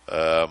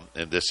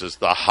 And this is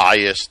the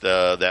highest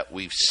that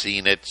we've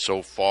seen it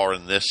so far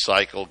in this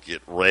cycle.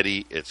 Get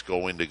ready. It's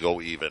going to go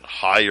even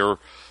higher.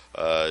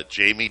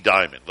 Jamie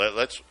Dimon.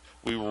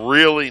 We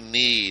really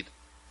need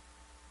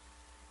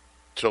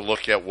to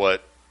look at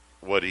what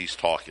he's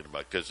talking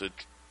about, because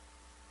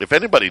if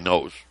anybody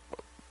knows,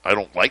 I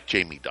don't like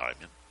Jamie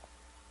Dimon.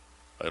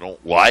 I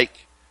don't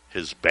like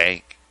his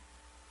bank.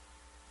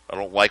 I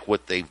don't like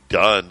what they've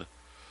done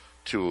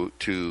to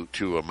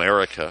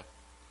America.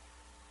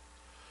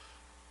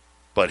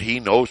 But he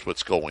knows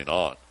what's going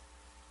on.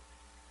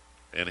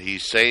 And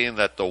he's saying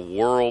that the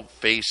world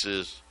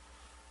faces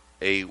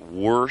a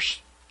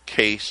worst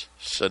case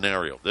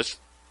scenario. This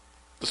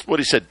is what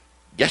he said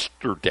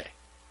yesterday.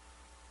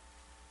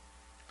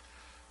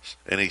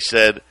 And he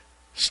said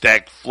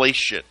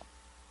stagflation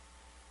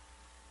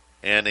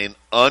and an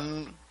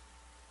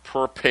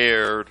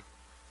unprepared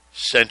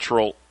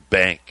central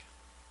bank.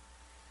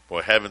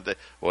 Boy,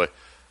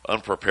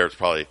 unprepared is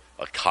probably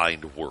a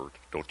kind word,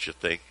 don't you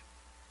think?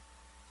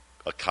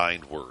 A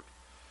kind word.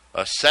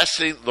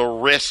 Assessing the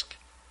risk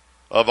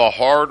of a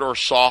hard or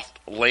soft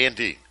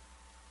landing.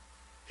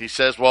 He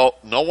says, well,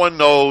 no one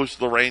knows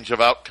the range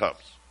of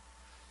outcomes.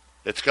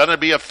 It's going to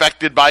be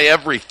affected by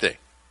everything.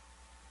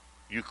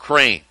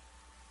 Ukraine,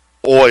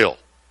 oil,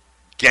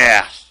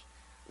 gas,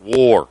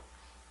 war,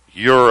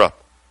 Europe,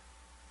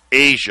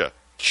 Asia,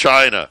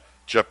 China,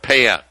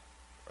 Japan,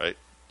 right?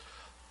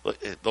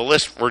 The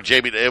list for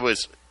Jamie, it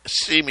was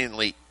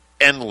seemingly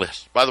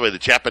endless. By the way, the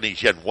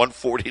Japanese yen,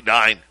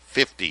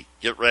 149.50.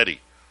 Get ready.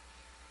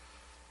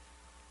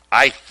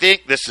 I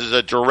think, this is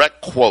a direct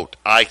quote,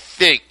 I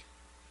think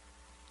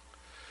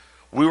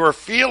we were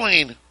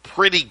feeling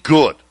pretty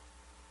good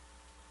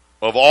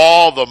of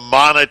all the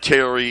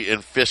monetary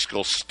and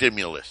fiscal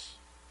stimulus.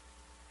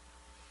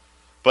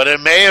 But it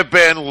may have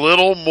been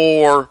little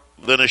more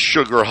than a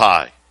sugar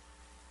high.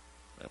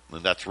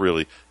 And that's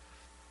really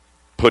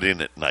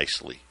putting it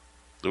nicely.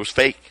 It was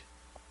fake.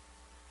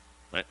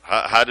 Right?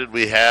 How did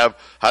we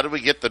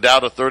get the Dow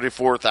to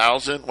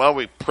 34,000? Well,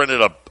 we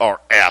printed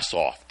our ass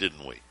off,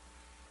 didn't we?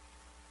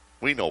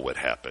 We know what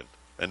happened.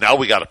 And now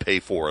we got to pay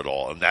for it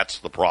all, and that's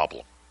the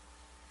problem.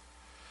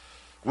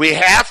 We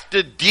have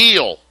to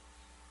deal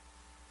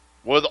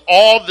with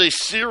all the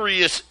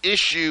serious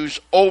issues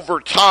over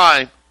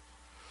time,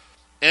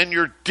 and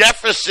your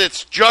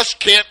deficits just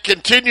can't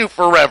continue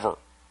forever.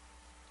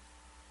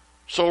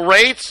 So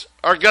rates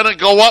are going to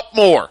go up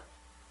more.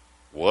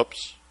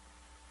 Whoops.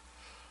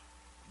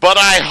 But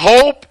I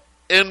hope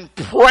and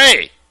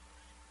pray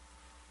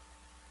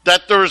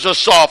that there's a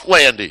soft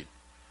landing.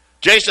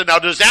 Jason, now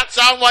does that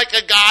sound like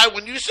a guy,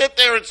 when you sit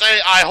there and say,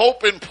 I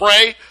hope and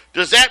pray,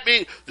 does that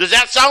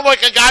sound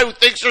like a guy who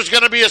thinks there's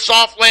going to be a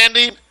soft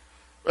landing?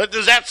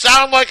 Does that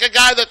sound like a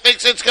guy that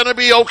thinks it's going to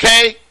be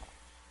okay?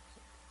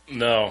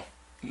 No,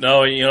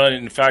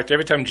 in fact,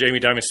 every time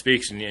Jamie Dimon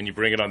speaks and you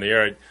bring it on the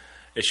air,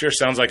 it sure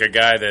sounds like a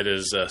guy that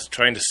is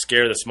trying to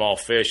scare the small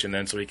fish, and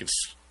then so he can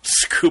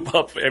scoop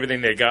up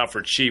everything they got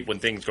for cheap when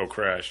things go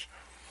crash.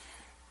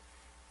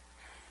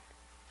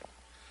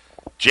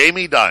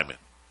 Jamie Dimon.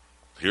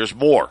 Here's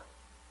more.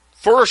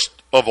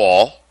 First of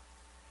all,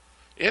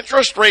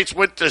 interest rates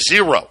went to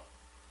zero.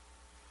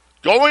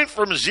 Going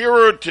from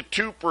 0 to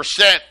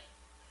 2%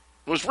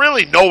 was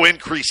really no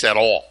increase at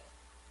all.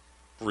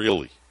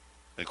 Really,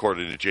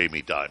 according to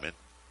Jamie Dimon.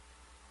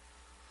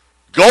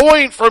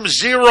 Going from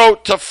 0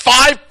 to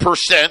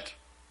 5%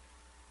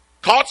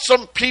 caught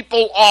some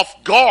people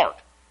off guard.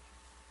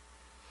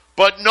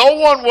 But no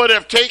one would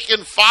have taken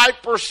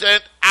 5%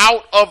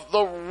 out of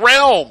the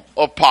realm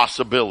of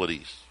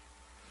possibilities.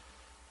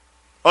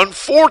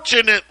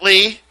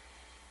 Unfortunately,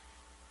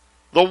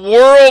 the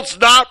world's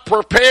not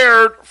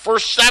prepared for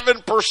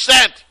 7%.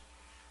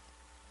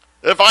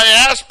 If I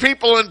ask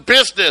people in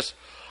business,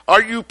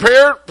 are you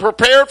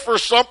prepared for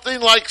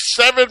something like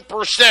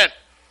 7%?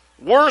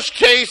 Worst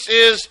case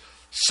is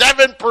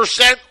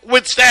 7%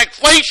 with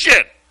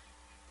stagflation.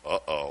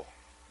 Uh-oh.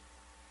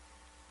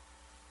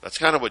 That's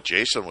kind of what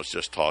Jason was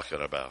just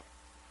talking about.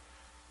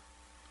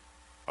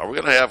 Are we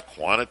going to have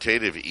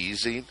quantitative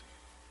easing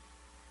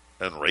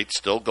and rates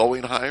still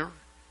going higher?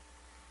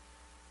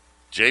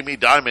 Jamie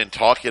Dimon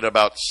talking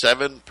about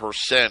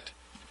 7%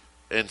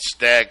 in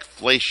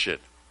stagflation.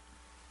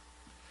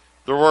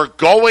 We're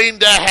going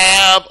to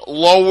have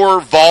lower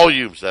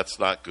volumes. That's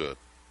not good.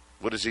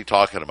 What is he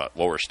talking about?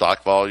 Lower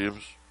stock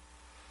volumes?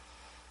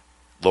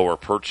 Lower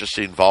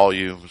purchasing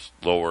volumes?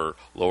 Lower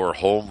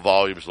home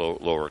volumes?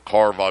 Lower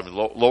car volumes?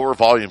 Lower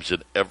volumes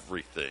in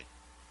everything.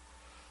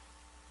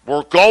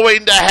 We're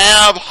going to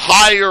have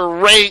higher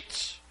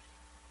rates,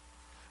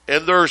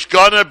 and there's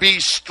going to be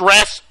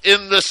stress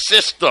in the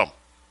system.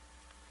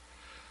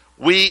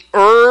 We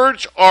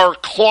urge our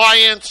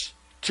clients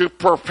to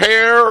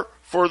prepare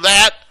for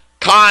that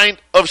kind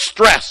of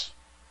stress.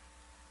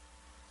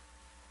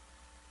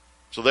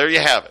 So there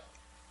you have it.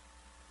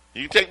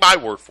 You take my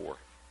word for it,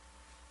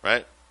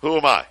 right? Who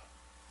am I,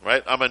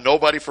 right? I'm a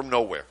nobody from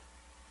nowhere.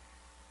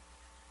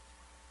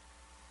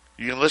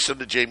 You can listen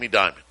to Jamie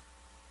Dimon.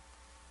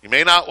 You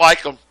may not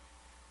like him,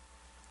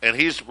 and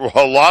he's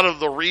a lot of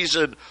the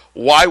reason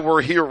why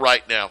we're here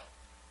right now.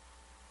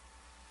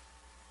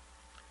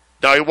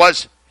 Now,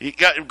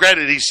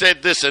 granted, he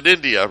said this in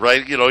India,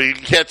 right? You know, you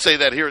can't say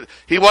that here.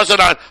 He wasn't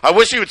on, I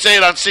wish he would say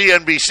it on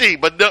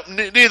CNBC, but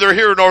neither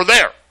here nor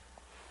there.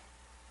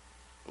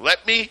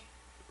 Let me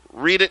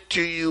read it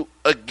to you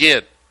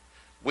again.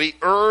 We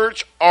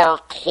urge our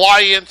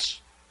clients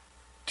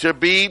to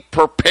be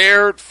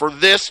prepared for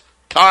this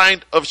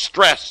kind of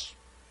stress.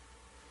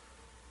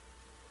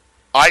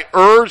 I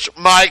urge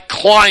my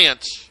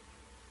clients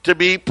to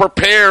be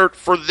prepared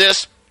for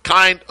this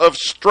kind of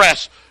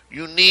stress.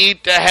 You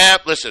need to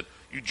have, listen,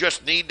 you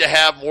just need to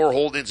have more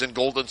holdings in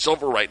gold and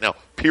silver right now.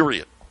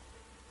 Period.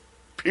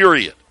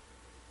 Period.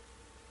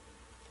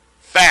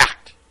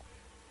 Fact.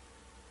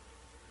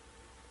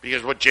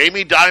 Because what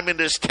Jamie Dimon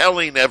is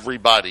telling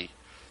everybody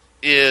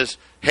is,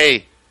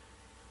 hey,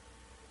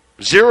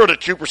 0 to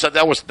 2%,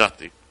 that was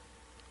nothing.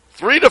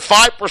 3 to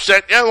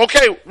 5%, yeah,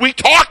 okay, we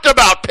talked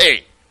about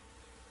pain.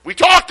 We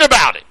talked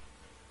about it.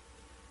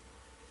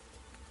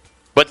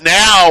 But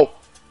now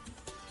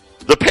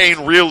the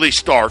pain really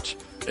starts.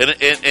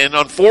 And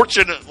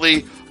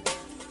unfortunately,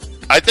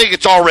 I think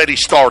it's already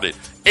started.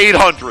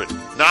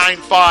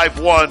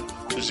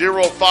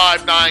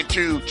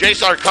 800-951-0592.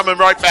 Jason, coming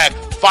right back.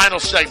 Final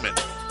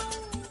segment.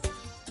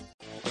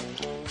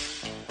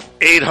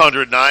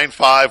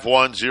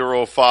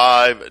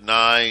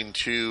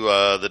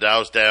 800-951-0592. The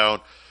Dow's down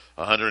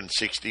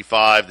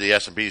 165. The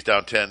S&P's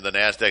down 10. The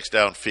Nasdaq's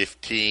down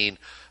 15.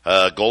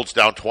 Gold's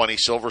down 20.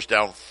 Silver's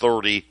down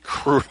 30.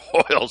 Crude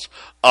oil's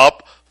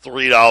up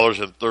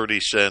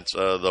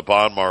 $3.30. The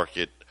bond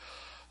market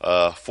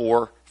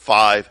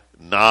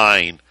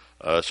 4.59.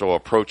 So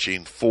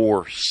approaching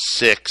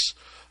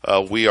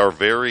 4.6. We are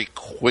very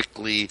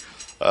quickly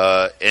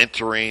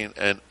entering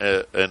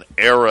an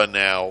era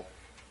now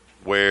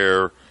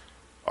where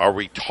are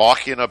we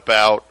talking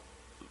about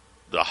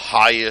the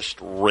highest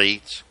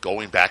rates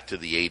going back to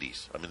the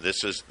 80s? I mean,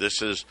 this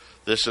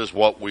is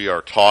what we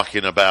are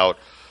talking about.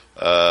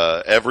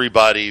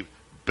 Everybody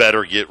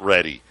better get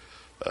ready.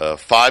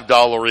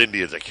 $5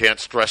 Indians, I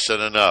can't stress it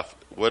enough.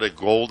 What a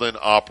golden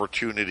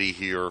opportunity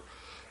here.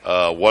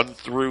 1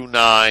 through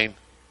 9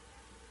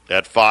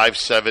 at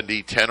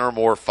 $5.70, 10 or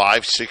more,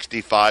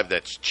 $5.65.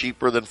 That's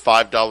cheaper than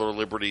 $5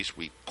 Liberties.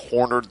 We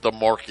cornered the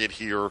market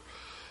here.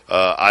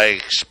 I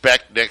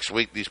expect next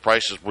week these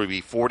prices will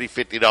be $40,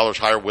 $50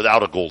 higher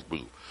without a gold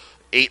move.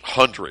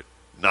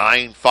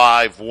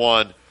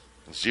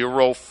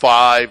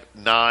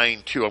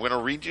 800-951-0592. I'm going to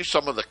read you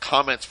some of the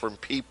comments from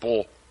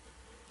people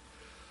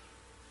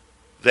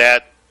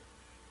that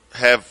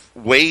have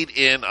weighed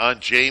in on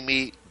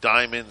Jamie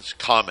Dimon's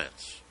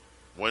comments.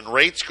 When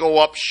rates go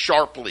up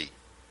sharply,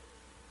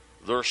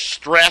 there's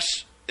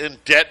stress in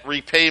debt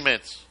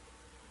repayments.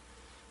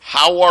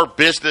 How are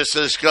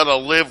businesses going to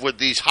live with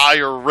these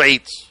higher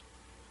rates?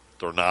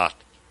 They're not.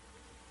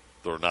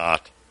 They're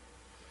not.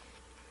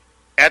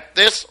 At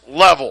this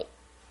level,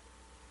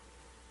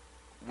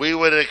 we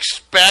would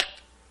expect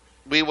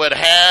we would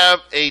have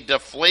a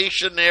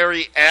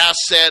deflationary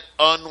asset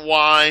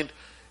unwind.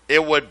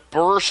 It would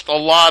burst a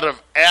lot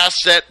of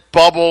asset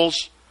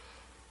bubbles.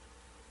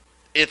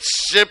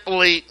 It's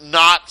simply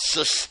not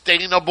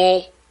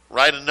sustainable,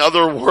 right? In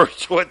other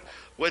words, what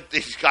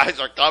these guys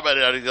are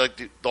commenting on, like,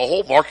 the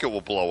whole market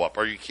will blow up.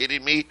 Are you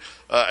kidding me?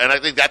 And I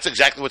think that's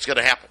exactly what's going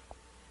to happen.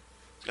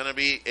 It's going to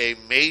be a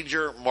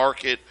major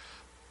market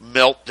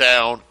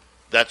meltdown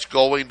that's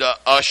going to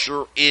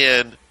usher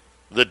in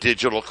the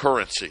digital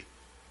currency.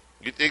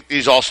 You think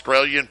these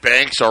Australian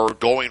banks are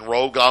going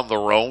rogue on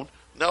their own?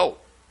 No.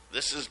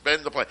 This has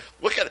been the plan.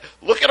 Look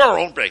at our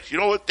own banks. You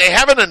know what? They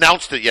haven't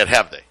announced it yet,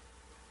 have they?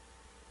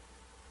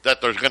 That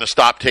they're going to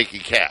stop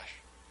taking cash.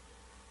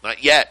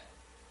 Not yet.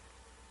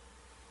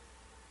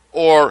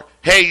 Or,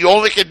 hey, you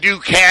only can do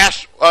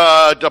cash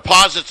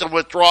deposits and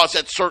withdrawals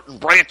at certain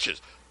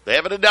branches. They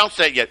haven't announced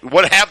that yet.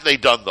 What have they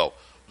done, though?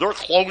 They're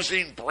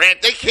closing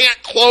They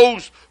can't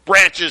close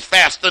branches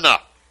fast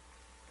enough.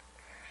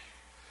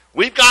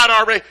 We've got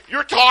already,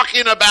 you're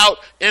talking about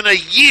in a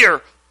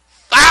year,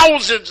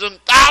 thousands and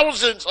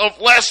thousands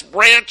of less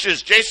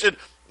branches. Jason,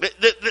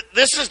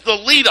 this is the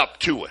lead up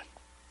to it.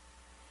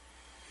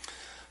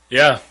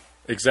 Yeah,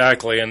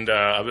 exactly. And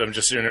I'm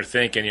just sitting there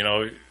thinking,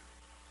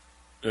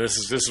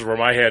 this is where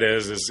my head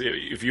is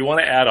if you want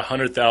to add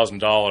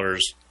 $100,000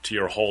 to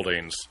your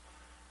holdings,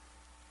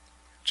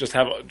 just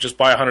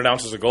buy 100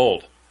 ounces of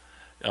gold.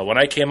 When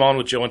I came on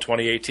with Joe in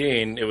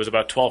 2018, it was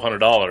about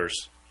 $1,200,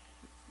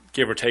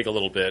 give or take a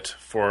little bit,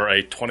 for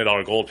a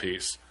 $20 gold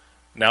piece.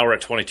 Now we're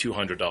at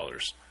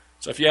 $2,200.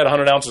 So if you had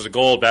 100 ounces of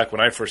gold back when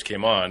I first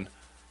came on,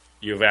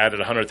 you've added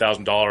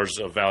 $100,000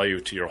 of value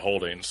to your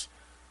holdings.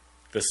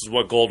 This is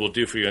what gold will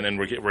do for you, and then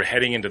we're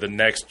heading into the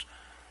next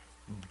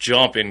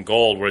jump in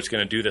gold where it's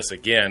going to do this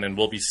again, and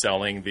we'll be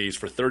selling these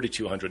for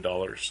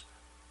 $3,200.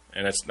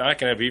 And it's not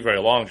going to be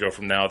very long, Joe,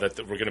 from now that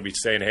we're going to be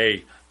saying,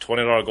 hey,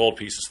 $20 gold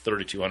piece is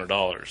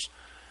 $3,200.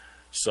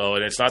 So,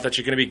 and it's not that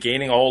you're going to be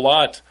gaining a whole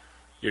lot.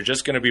 You're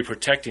just going to be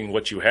protecting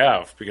what you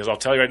have. Because I'll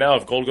tell you right now,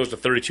 if gold goes to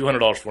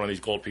 $3,200 for one of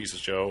these gold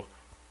pieces, Joe,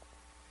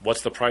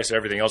 what's the price of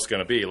everything else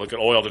going to be? Look at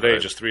oil today,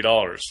 just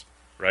 $3,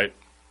 right?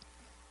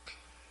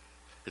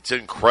 It's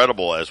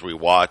incredible as we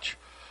watch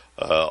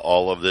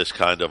all of this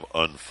kind of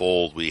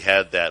unfold. We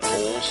had that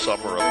whole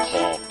summer of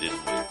calm,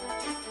 didn't we?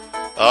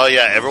 Oh,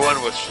 yeah,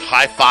 everyone was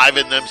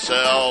high-fiving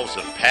themselves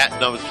and patting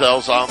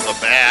themselves on the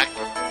back.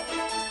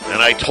 And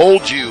I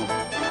told you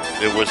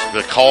it was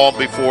the calm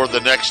before the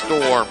next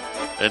storm,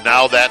 and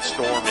now that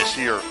storm is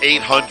here.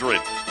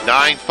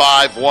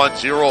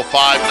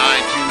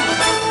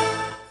 800-951-0592.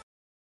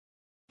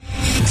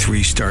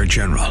 Three-star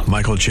General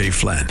Michael J.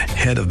 Flynn,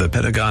 head of the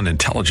Pentagon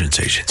Intelligence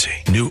Agency,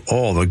 knew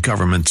all the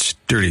government's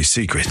dirty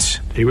secrets.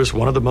 He was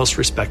one of the most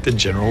respected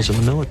generals in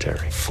the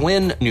military.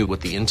 Flynn knew what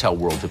the intel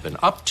world had been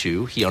up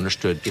to. He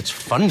understood its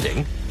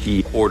funding.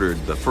 He ordered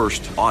the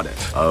first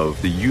audit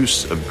of the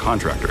use of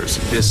contractors.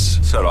 This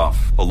set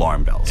off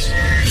alarm bells.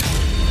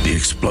 The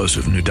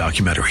explosive new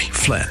documentary,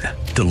 Flynn,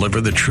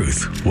 Deliver the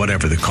Truth,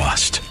 Whatever the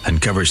Cost,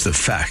 uncovers the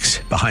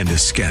facts behind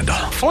this scandal.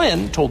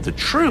 Flynn told the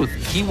truth.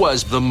 He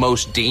was the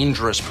most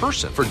dangerous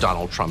person for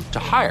Donald Trump to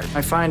hire.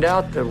 I find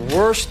out the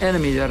worst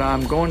enemy that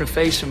I'm going to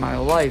face in my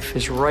life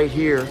is right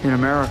here in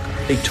America.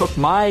 They took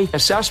my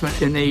assessment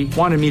and they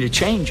wanted me to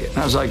change it. And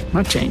I was like, I'm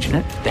not changing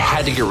it. They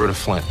had to get rid of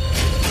Flynn.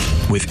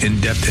 With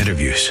in-depth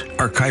interviews,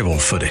 archival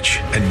footage,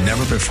 and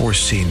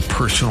never-before-seen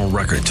personal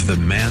records of the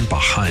man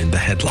behind the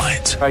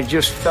headlines. I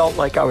just felt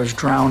like I was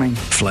drowning.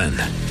 Flynn,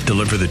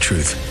 Deliver the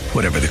Truth,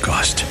 Whatever the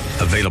Cost.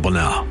 Available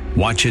now.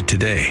 Watch it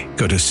today.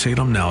 Go to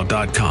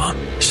salemnow.com.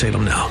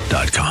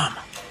 salemnow.com.